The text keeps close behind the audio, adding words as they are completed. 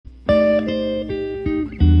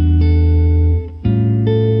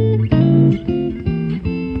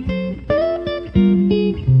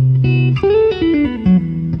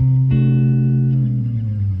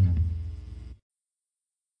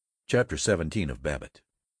Chapter 17 of Babbitt.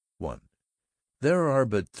 1. There are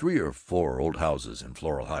but 3 or 4 old houses in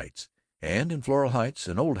Floral Heights, and in Floral Heights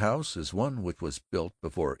an old house is one which was built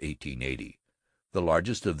before 1880. The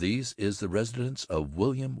largest of these is the residence of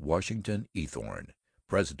William Washington Eathorne,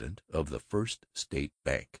 president of the First State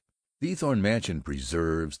Bank. The Eathorne mansion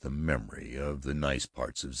preserves the memory of the nice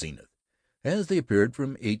parts of Zenith, as they appeared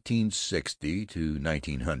from 1860 to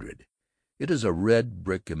 1900. It is a red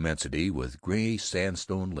brick immensity with gray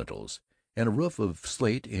sandstone lintels, and a roof of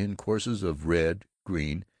slate in courses of red,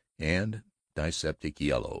 green, and dyspeptic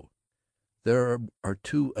yellow. There are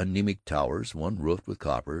 2 anemic towers, one roofed with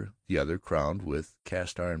copper, the other crowned with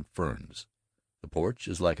cast-iron ferns. The porch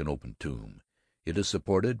is like an open tomb. It is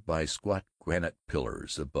supported by squat granite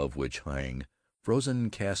pillars, above which hang frozen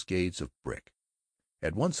cascades of brick.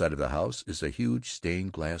 At one side of the house is a huge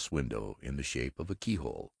stained-glass window in the shape of a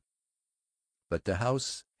keyhole. But the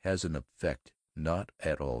house has an effect not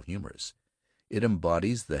at all humorous. It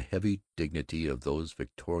embodies the heavy dignity of those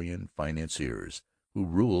Victorian financiers who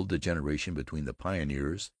ruled the generation between the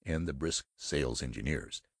pioneers and the brisk sales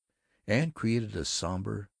engineers, and created a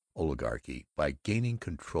somber oligarchy by gaining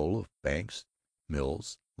control of banks,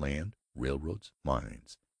 mills, land, railroads,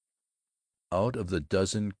 mines. Out of the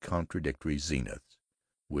dozen contradictory zeniths,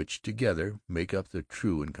 which together make up the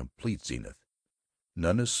true and complete zenith,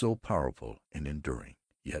 none is so powerful and enduring,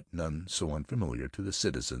 yet none so unfamiliar to the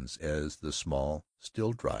citizens as the small,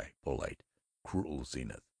 still dry, polite, cruel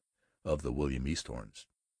zenith of the William Eathornes.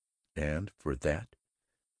 And for that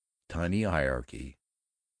tiny hierarchy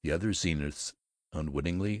the other zeniths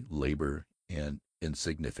unwittingly labor and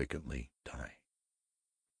insignificantly die.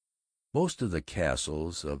 Most of the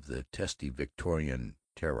castles of the testy Victorian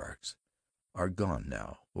tetrarchs are gone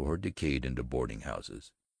now, or decayed into boarding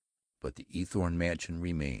houses. But the Eathorne mansion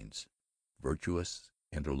remains, virtuous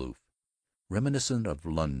and aloof, reminiscent of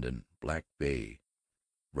London, Black Bay,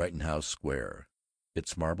 Rittenhouse Square.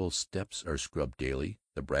 Its marble steps are scrubbed daily,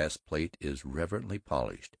 the brass plate is reverently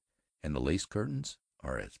polished, and the lace curtains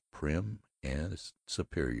are as prim and as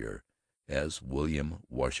superior as William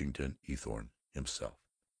Washington Eathorne himself.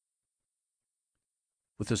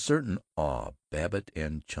 With a certain awe Babbitt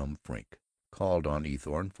and Chum Frink called on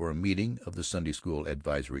Eathorne for a meeting of the Sunday School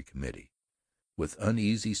Advisory Committee. With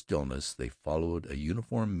uneasy stillness they followed a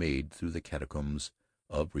uniformed maid through the catacombs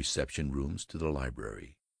of reception rooms to the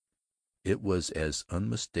library. It was as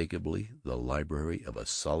unmistakably the library of a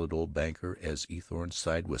solid old banker as Eathorne's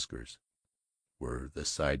side whiskers were the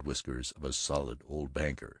side whiskers of a solid old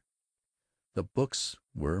banker. The books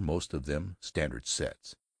were, most of them, standard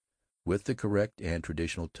sets, with the correct and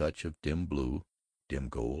traditional touch of dim blue, dim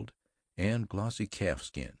gold, and glossy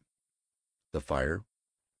calfskin. The fire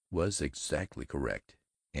was exactly correct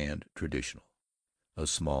and traditional, a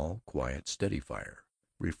small, quiet, steady fire,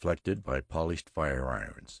 reflected by polished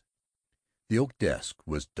fire-irons. The oak desk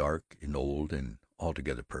was dark and old and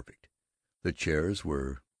altogether perfect. The chairs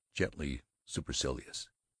were gently supercilious.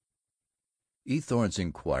 Eathorne's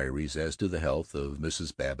inquiries as to the health of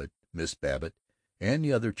Mrs. Babbitt, Miss Babbitt, and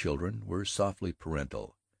the other children were softly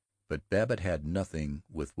parental, but Babbitt had nothing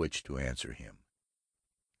with which to answer him.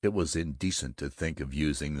 It was indecent to think of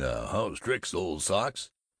using the "How's tricks, old socks?"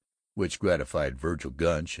 which gratified Vergil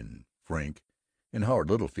Gunch and Frink and Howard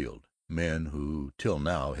Littlefield, men who till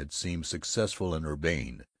now had seemed successful and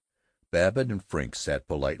urbane. Babbitt and Frink sat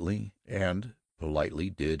politely, and politely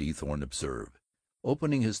did Eathorne observe,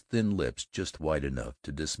 opening his thin lips just wide enough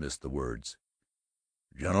to dismiss the words,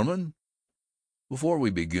 "Gentlemen, before we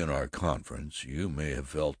begin our conference, you may have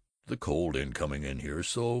felt the cold in coming in here,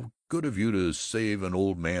 so good of you to save an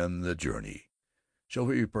old man the journey. Shall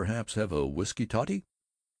we perhaps have a whiskey toddy?"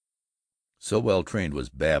 So well trained was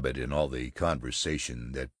Babbitt in all the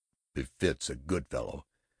conversation that befits a good fellow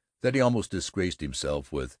that he almost disgraced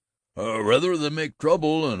himself with, "Rather than make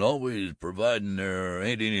trouble, and always providin' there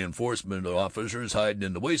ain't any enforcement officers hiding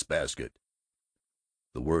in the wastebasket."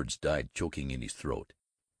 The words died choking in his throat.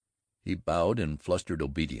 He bowed in flustered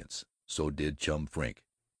obedience. So did Chum Frink.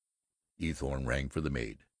 Eathorne rang for the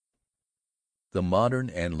maid. The modern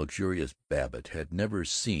and luxurious Babbitt had never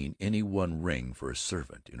seen any one ring for a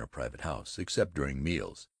servant in a private house, except during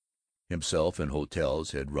meals. Himself in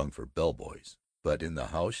hotels had rung for bellboys, but in the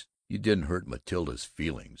house you didn't hurt Matilda's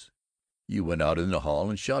feelings. You went out in the hall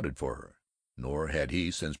and shouted for her. Nor had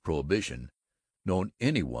he, since Prohibition, known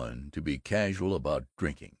any one to be casual about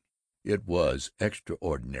drinking. It was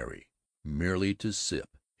extraordinary merely to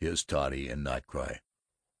sip his toddy and not cry,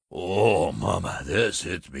 "Oh, Mama, this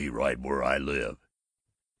hits me right where I live."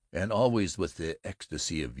 And always with the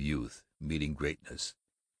ecstasy of youth meeting greatness,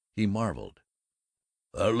 he marveled,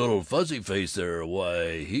 That little fuzzy face there,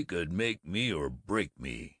 why, he could make me or break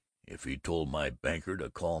me if he told my banker to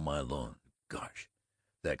call my loan. Gosh,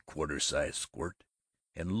 that quarter-sized squirt,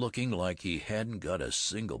 and looking like he hadn't got a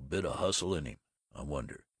single bit of hustle in him. I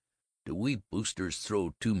wonder, do we boosters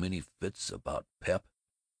throw too many fits about pep?"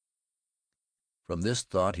 From this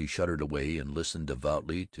thought he shuddered away and listened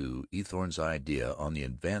devoutly to Eathorne's idea on the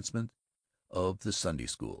advancement of the Sunday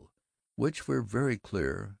School, which were very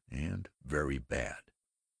clear and very bad.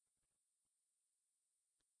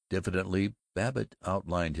 Diffidently Babbitt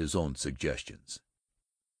outlined his own suggestions.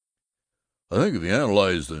 "I think if you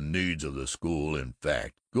analyze the needs of the school, in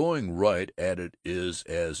fact, going right at it is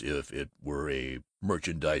as if it were a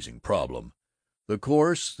merchandising problem. The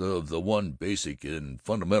course of the one basic and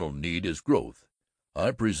fundamental need is growth.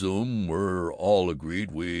 I presume we're all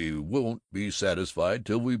agreed we won't be satisfied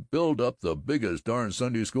till we build up the biggest darn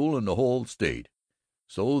Sunday school in the whole state,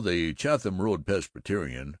 so the Chatham Road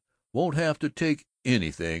Presbyterian won't have to take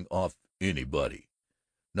anything off anybody.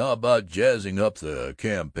 Now about jazzing up the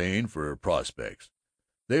campaign for prospects.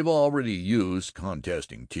 They've already used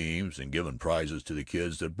contesting teams and given prizes to the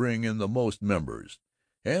kids that bring in the most members,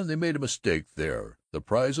 and they made a mistake there. The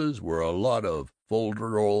prizes were a lot of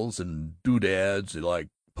folderols and doodads like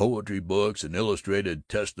poetry books and illustrated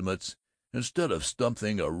testaments, instead of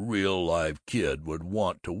something a real live kid would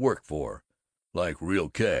want to work for, like real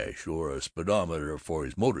cash or a speedometer for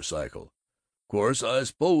his motorcycle. Course, I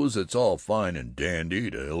suppose it's all fine and dandy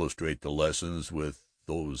to illustrate the lessons with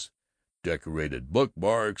those decorated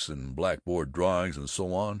bookmarks and blackboard drawings and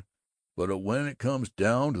so on, but when it comes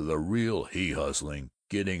down to the real he-hustling,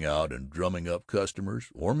 getting out and drumming up customers,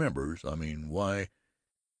 or members, I mean, why,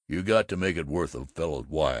 you got to make it worth a fellow's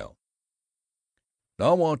while.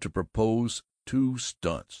 Now I want to propose 2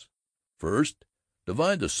 stunts. First,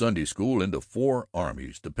 divide the Sunday School into 4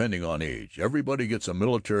 armies, depending on age. Everybody gets a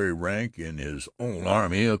military rank in his own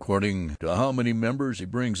army according to how many members he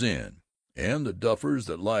brings in, and the duffers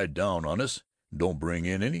that lie down on us and don't bring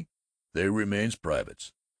in any, they remains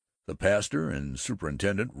privates. The pastor and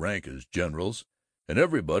superintendent rank as generals, and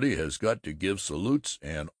everybody has got to give salutes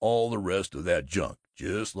and all the rest of that junk,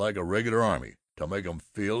 just like a regular army, to make 'em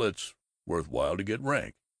feel it's worth while to get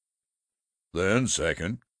rank. Then,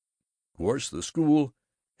 second, course, the school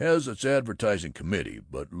has its advertising committee,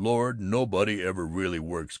 but Lord, nobody ever really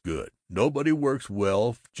works good. Nobody works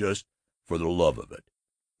well just for the love of it.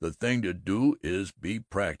 The thing to do is be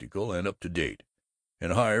practical and up to date,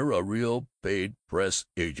 and hire a real paid press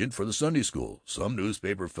agent for the Sunday School, some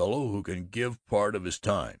newspaper fellow who can give part of his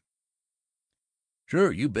time."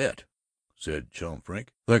 "Sure, you bet," said Chum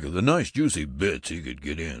Frink. "Think of the nice juicy bits he could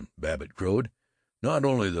get in," Babbitt crowed. "Not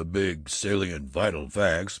only the big, salient, vital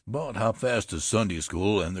facts about how fast the Sunday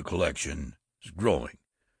School and the collection is growing,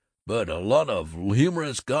 but a lot of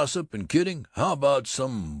humorous gossip and kidding. How about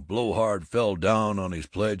some blowhard fell down on his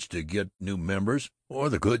pledge to get new members, or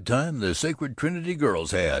the good time the Sacred Trinity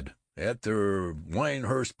girls had at their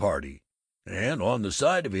Winehurst party? And on the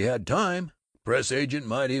side, if he had time, the press agent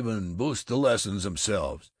might even boost the lessons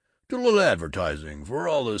themselves. Do a little advertising for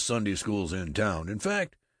all the Sunday schools in town. In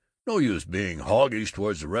fact, no use being hoggish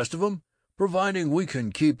towards the rest of 'em, providing we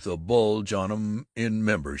can keep the bulge on 'em in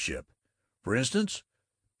membership. For instance,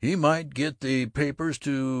 he might get the papers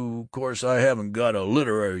to course I haven't got a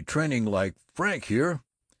literary training like Frank here,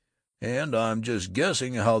 and I'm just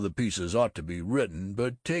guessing how the pieces ought to be written,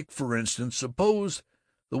 but take, for instance, suppose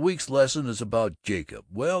the week's lesson is about Jacob.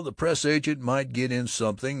 Well, the press agent might get in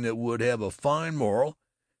something that would have a fine moral,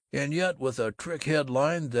 and yet with a trick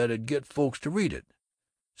headline that'd get folks to read it.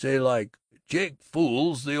 Say, like, Jake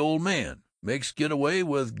fools the old man, makes getaway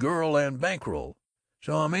with girl and bankroll.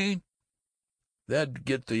 So I mean, that'd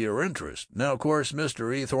get your interest. Now, of course,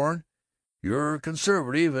 Mr. Eathorne, you're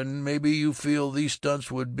conservative, and maybe you feel these stunts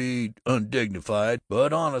would be undignified,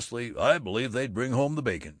 but honestly, I believe they'd bring home the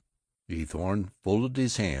bacon." Eathorne folded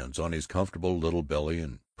his hands on his comfortable little belly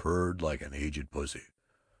and purred like an aged pussy.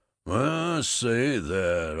 "I say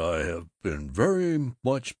that I have been very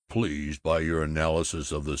much pleased by your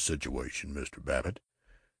analysis of the situation, Mr. Babbitt.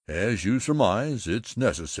 As you surmise, it's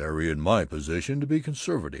necessary in my position to be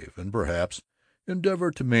conservative and perhaps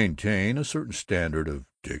endeavor to maintain a certain standard of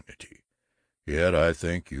dignity. Yet I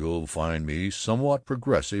think you'll find me somewhat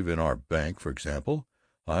progressive in our bank, for example.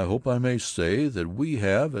 I hope I may say that we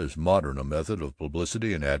have as modern a method of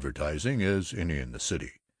publicity and advertising as any in the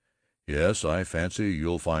city. Yes, I fancy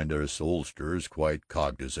you'll find us oldsters quite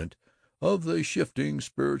cognizant of the shifting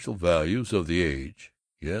spiritual values of the age.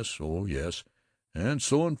 Yes, oh yes, and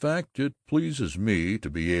so in fact it pleases me to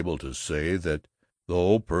be able to say that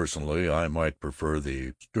though personally I might prefer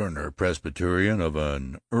the sterner Presbyterian of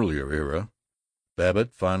an earlier era."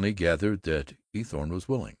 Babbitt finally gathered that Eathorne was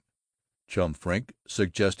willing. Chum Frink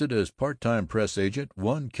suggested as part-time press agent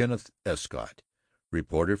one Kenneth Escott,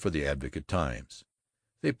 reporter for the Advocate-Times.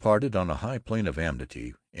 They parted on a high plane of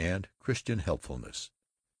amity and Christian helpfulness.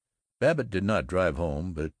 Babbitt did not drive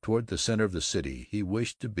home, but toward the center of the city. He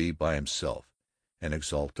wished to be by himself and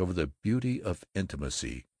exult over the beauty of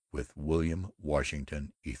intimacy with William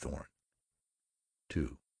Washington Eathorne.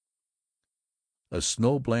 2. A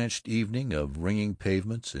snow-blanched evening of ringing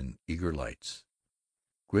pavements and eager lights.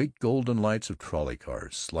 Great golden lights of trolley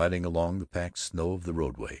cars sliding along the packed snow of the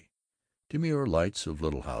roadway, demure lights of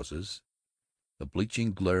little houses, the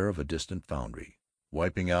bleaching glare of a distant foundry,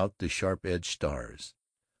 wiping out the sharp-edged stars,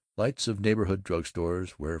 lights of neighborhood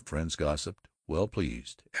drug-stores where friends gossiped, well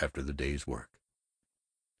pleased after the day's work,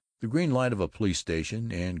 the green light of a police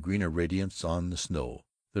station and greener radiance on the snow,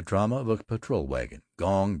 the drama of a patrol wagon,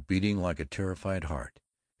 gong beating like a terrified heart,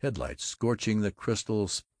 headlights scorching the crystal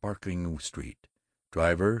sparkling street,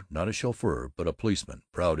 driver not a chauffeur but a policeman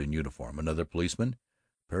proud in uniform, another policeman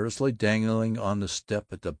perilously dangling on the step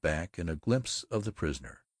at the back, and a glimpse of the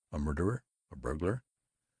prisoner, a murderer, a burglar,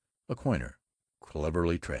 a coiner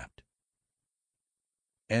cleverly trapped.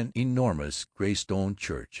 An enormous gray stone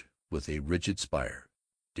church with a rigid spire,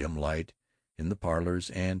 dim light in the parlors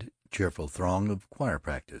and cheerful throng of choir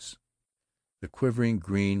practice, the quivering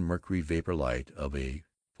green mercury vapor light of a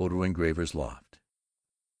photo-engraver's loft.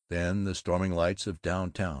 Then the storming lights of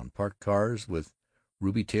downtown, parked cars with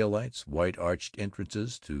ruby tail-lights, white arched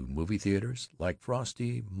entrances to movie theaters like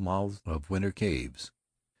frosty mouths of winter caves,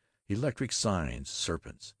 electric signs,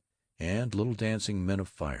 serpents, and little dancing men of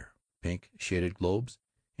fire, pink shaded globes,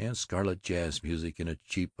 and scarlet jazz music in a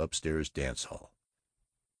cheap upstairs dance hall,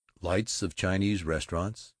 lights of Chinese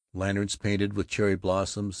restaurants, lanterns painted with cherry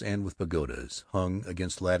blossoms and with pagodas hung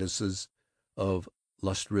against lattices of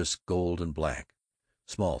lustrous gold and black,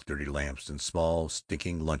 small dirty lamps in small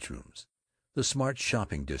stinking lunchrooms, the smart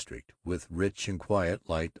shopping district with rich and quiet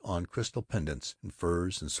light on crystal pendants and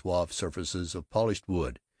furs and suave surfaces of polished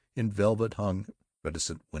wood in velvet-hung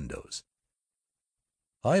reticent windows.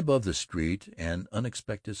 High above the street an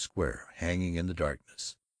unexpected square hanging in the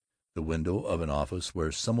darkness, the window of an office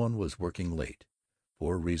where someone was working late,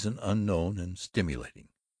 for a reason unknown and stimulating,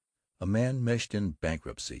 a man meshed in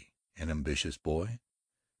bankruptcy, an ambitious boy,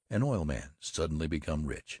 an oil man suddenly become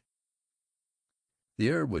rich. The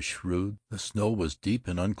air was shrewd, the snow was deep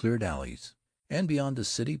in uncleared alleys, and beyond the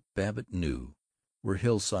city Babbitt knew were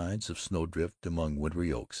hillsides of snowdrift among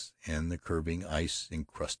wintry oaks and the curving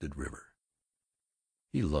ice-encrusted river.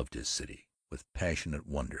 He loved his city with passionate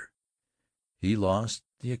wonder. He lost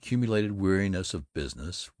the accumulated weariness of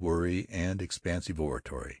business, worry, and expansive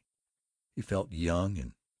oratory. He felt young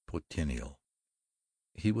and potential.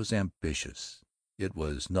 He was ambitious. It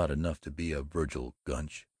was not enough to be a Virgil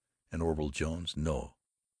Gunch, an Orville Jones. No.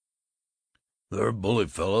 "They're bully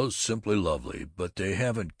fellows, simply lovely, but they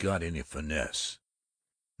haven't got any finesse."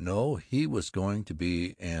 No, he was going to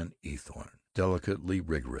be an Eathorne, delicately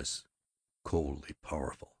rigorous, coldly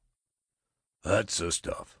powerful. "That's the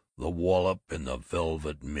stuff. The wallop in the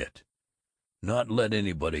velvet mitt. Not let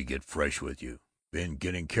anybody get fresh with you. Been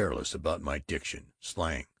getting careless about my diction.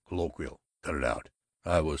 Slang. Colloquial. Cut it out.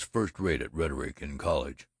 I was first rate at rhetoric in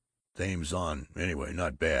college. Thames on, anyway,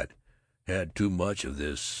 not bad. Had too much of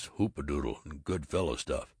this hoopadoodle and good fellow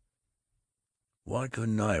stuff. Why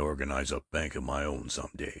couldn't I organize a bank of my own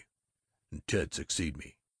some day, and Ted succeed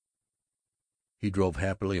me?" He drove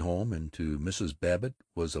happily home, and to Mrs. Babbitt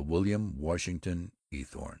was a William Washington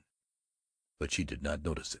Eathorne, but she did not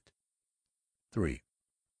notice it. 3.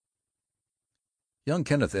 Young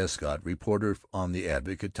Kenneth Escott, reporter on the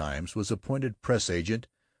Advocate-Times, was appointed press agent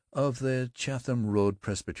of the Chatham Road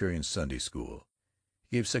Presbyterian Sunday School.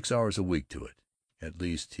 He gave 6 hours a week to it. At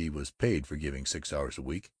least he was paid for giving 6 hours a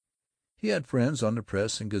week. He had friends on the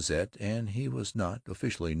Press and Gazette, and he was not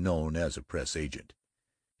officially known as a press agent.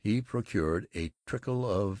 He procured a trickle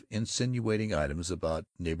of insinuating items about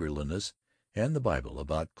neighborliness and the Bible,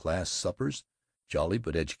 about class suppers, jolly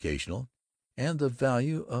but educational, and the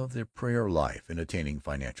value of the prayer life in attaining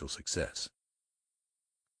financial success.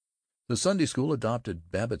 The Sunday School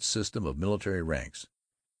adopted Babbitt's system of military ranks.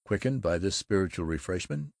 Quickened by this spiritual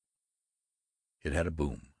refreshment, it had a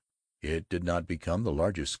boom. It did not become the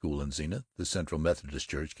largest school in Zenith. The Central Methodist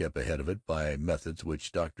Church kept ahead of it by methods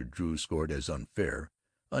which Dr. Drew scored as unfair,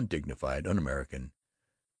 undignified, un-American,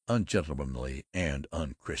 ungentlemanly, and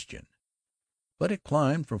unchristian. But it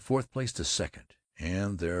climbed from fourth place to second,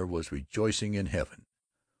 and there was rejoicing in heaven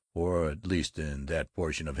or at least in that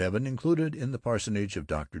portion of heaven included in the parsonage of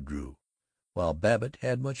Dr. Drew, while Babbitt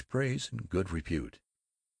had much praise and good repute.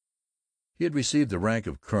 He had received the rank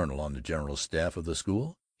of colonel on the general staff of the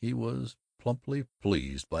school. He was plumply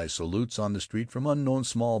pleased by salutes on the street from unknown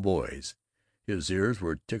small boys. His ears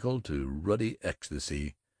were tickled to ruddy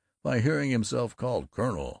ecstasy by hearing himself called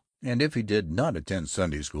colonel, and if he did not attend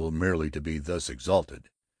Sunday school merely to be thus exalted,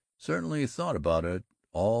 certainly thought about it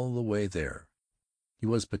all the way there. He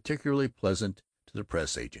was particularly pleasant to the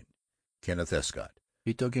press agent, Kenneth Escott.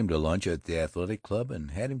 He took him to lunch at the athletic club and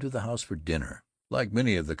had him to the house for dinner. Like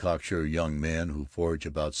many of the cocksure young men who forage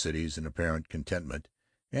about cities in apparent contentment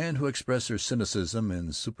and who express their cynicism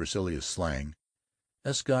in supercilious slang,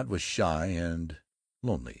 Escott was shy and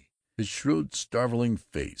lonely. His shrewd, starveling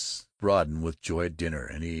face broadened with joy at dinner,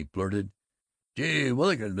 and he blurted, "Gee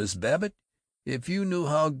whillikers, Miss Babbitt, if you knew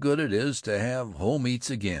how good it is to have home eats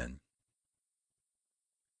again!"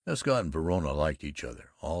 Escott and Verona liked each other.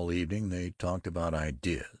 All evening they talked about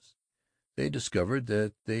ideas. They discovered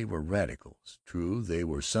that they were radicals. True, they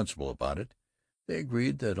were sensible about it. They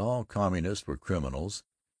agreed that all communists were criminals,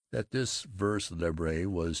 that this vers libre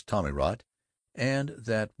was tommyrot, and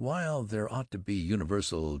that while there ought to be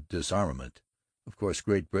universal disarmament, of course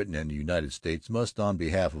Great Britain and the United States must, on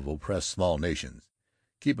behalf of oppressed small nations,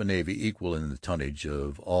 keep a navy equal in the tonnage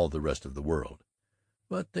of all the rest of the world.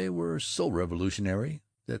 But they were so revolutionary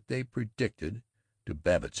that they predicted, to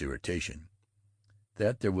Babbitt's irritation,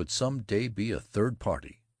 that there would some day be a third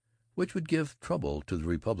party, which would give trouble to the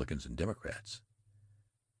Republicans and Democrats.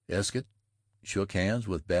 Escott shook hands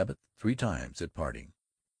with Babbitt 3 times at parting.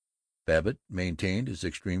 Babbitt maintained his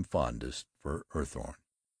extreme fondness for Eathorne.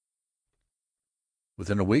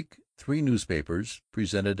 Within a week 3 newspapers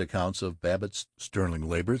presented accounts of Babbitt's sterling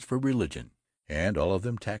labors for religion, and all of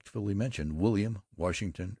them tactfully mentioned William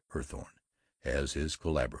Washington Eathorne as his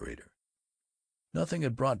collaborator. Nothing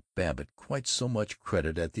had brought Babbitt quite so much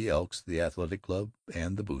credit at the Elks, the Athletic Club,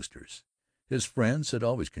 and the Boosters. His friends had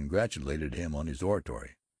always congratulated him on his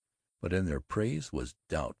oratory, but in their praise was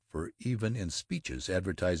doubt, for even in speeches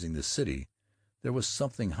advertising the city there was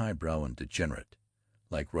something highbrow and degenerate,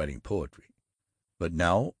 like writing poetry. But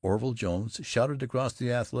now Orville Jones shouted across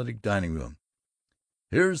the athletic dining-room,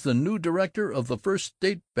 "Here's the new director of the First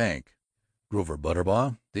State Bank." Grover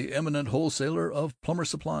Butterbaugh, the eminent wholesaler of plumber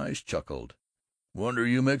supplies, chuckled, "Wonder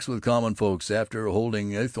you mix with common folks after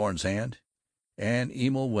holding Eathorne's hand." And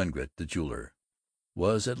Emil Wengert, the jeweler,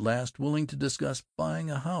 was at last willing to discuss buying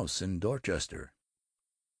a house in Dorchester.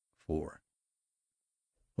 4.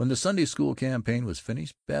 When the Sunday school campaign was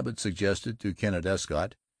finished, Babbitt suggested to Kenneth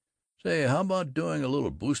Escott, "Say, how about doing a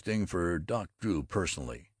little boosting for Doc Drew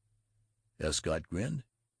personally?" Escott grinned.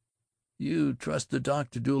 "You trust the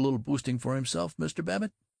doc to do a little boosting for himself, Mr.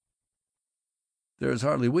 Babbitt?" "There's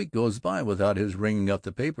hardly a week goes by without his ringing up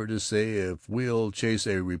the paper to say if we'll chase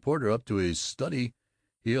a reporter up to his study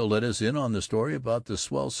he'll let us in on the story about the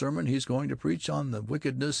swell sermon he's going to preach on the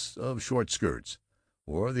wickedness of short skirts,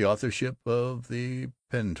 or the authorship of the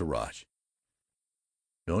Pentateuch.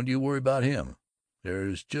 Don't you worry about him.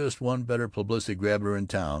 There's just one better publicity grabber in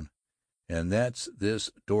town, and that's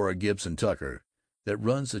this Dora Gibson Tucker that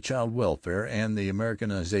runs the Child Welfare and the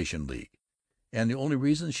Americanization League. And the only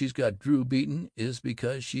reason she's got Drew beaten is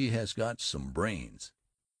because she has got some brains."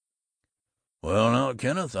 "Well, now,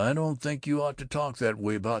 Kenneth, I don't think you ought to talk that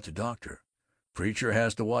way about the doctor. Preacher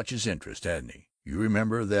has to watch his interest, hasn't he? You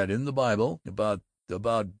remember that in the Bible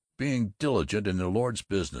about being diligent in the Lord's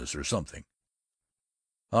business, or something."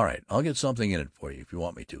 "All right, I'll get something in it for you if you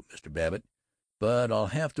want me to, Mr. Babbitt, but I'll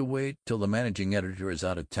have to wait till the managing editor is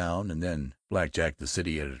out of town, and then blackjack the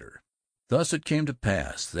city editor." Thus it came to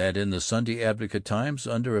pass that in the Sunday Advocate-Times,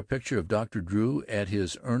 under a picture of Dr. Drew at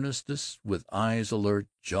his earnestest, with eyes alert,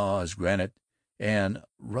 jaw as granite, and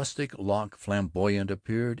rustic lock flamboyant,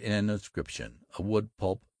 appeared an inscription, a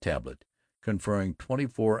wood-pulp tablet conferring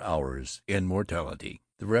 24 hours immortality.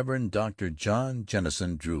 The Reverend Dr. John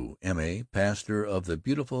Jennison Drew, M.A., pastor of the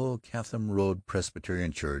beautiful Chatham Road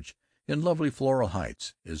Presbyterian Church in lovely Floral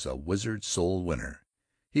Heights, is a Wizard soul winner.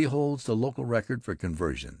 He holds the local record for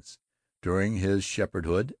conversions. During his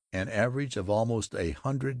shepherdhood, an average of almost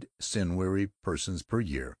 100 sin-weary persons per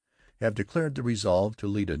year have declared the resolve to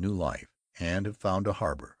lead a new life, and have found a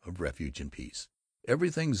harbor of refuge and peace.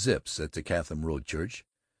 Everything zips at the Chatham Road Church.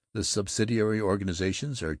 The subsidiary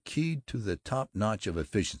organizations are keyed to the top notch of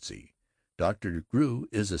efficiency. Dr. Drew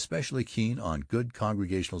is especially keen on good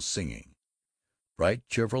congregational singing. Bright,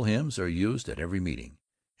 cheerful hymns are used at every meeting,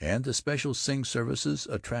 and the special sing services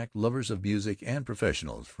attract lovers of music and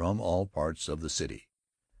professionals from all parts of the city.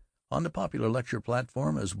 On the popular lecture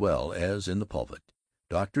platform, as well as in the pulpit,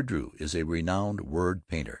 Dr. Drew is a renowned word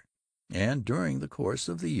painter, and during the course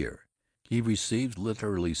of the year he receives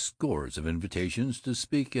literally scores of invitations to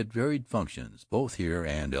speak at varied functions, both here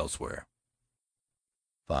and elsewhere.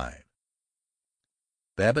 5.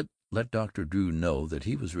 Babbitt let Dr. Drew know that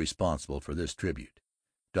he was responsible for this tribute.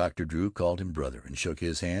 Dr. Drew called him brother and shook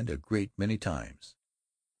his hand a great many times.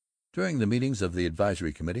 During the meetings of the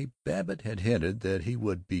Advisory Committee, Babbitt had hinted that he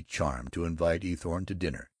would be charmed to invite Eathorne to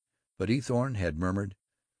dinner, but Eathorne had murmured,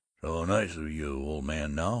 "So nice of you, old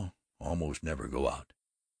man, now. Almost never go out."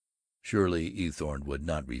 Surely Eathorne would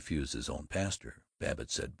not refuse his own pastor.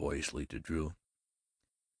 Babbitt said boyishly to Drew,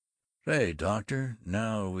 "Say, doctor,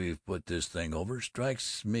 now we've put this thing over,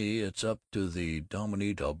 strikes me it's up to the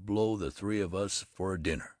dominie to blow the three of us for a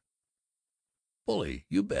dinner." "Bully!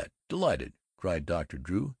 You bet! Delighted!" cried Dr.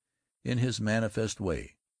 Drew, in his manifest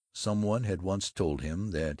way. Some one had once told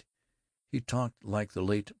him that he talked like the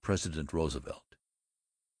late President Roosevelt.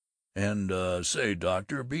 "And, say,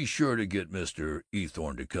 doctor, be sure to get Mr.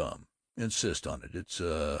 Eathorne to come. Insist on it.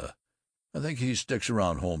 I think he sticks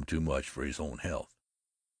around home too much for his own health."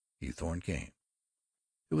 Eathorne came.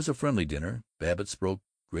 It was a friendly dinner. Babbitt spoke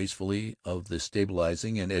gracefully of the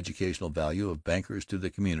stabilizing and educational value of bankers to the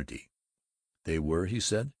community. They were, he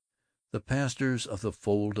said, the pastors of the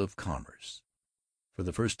fold of commerce. For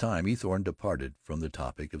the first time Eathorne departed from the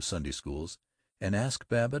topic of Sunday schools and asked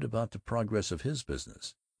Babbitt about the progress of his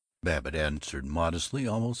business. Babbitt answered modestly,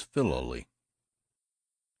 almost filially.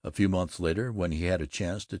 A few months later, when he had a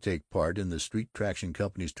chance to take part in the Street Traction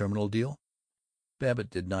Company's terminal deal,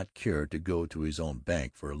 Babbitt did not care to go to his own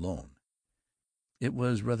bank for a loan. It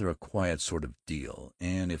was rather a quiet sort of deal,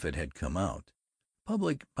 and if it had come out, the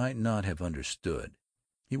public might not have understood.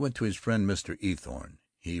 He went to his friend Mr. Eathorne.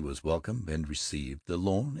 He was welcomed and received the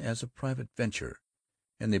loan as a private venture,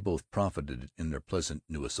 and they both profited in their pleasant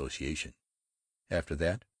new association. After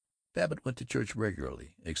that, Babbitt went to church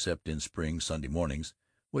regularly, except in spring Sunday mornings,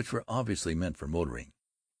 which were obviously meant for motoring.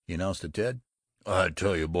 He announced to Ted, "I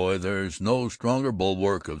tell you, boy, there's no stronger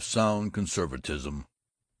bulwark of sound conservatism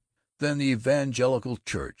than the evangelical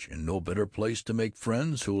church, and no better place to make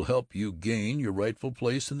friends who'll help you gain your rightful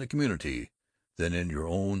place in the community than in your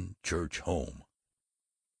own church home."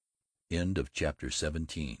 Chapter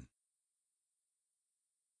 17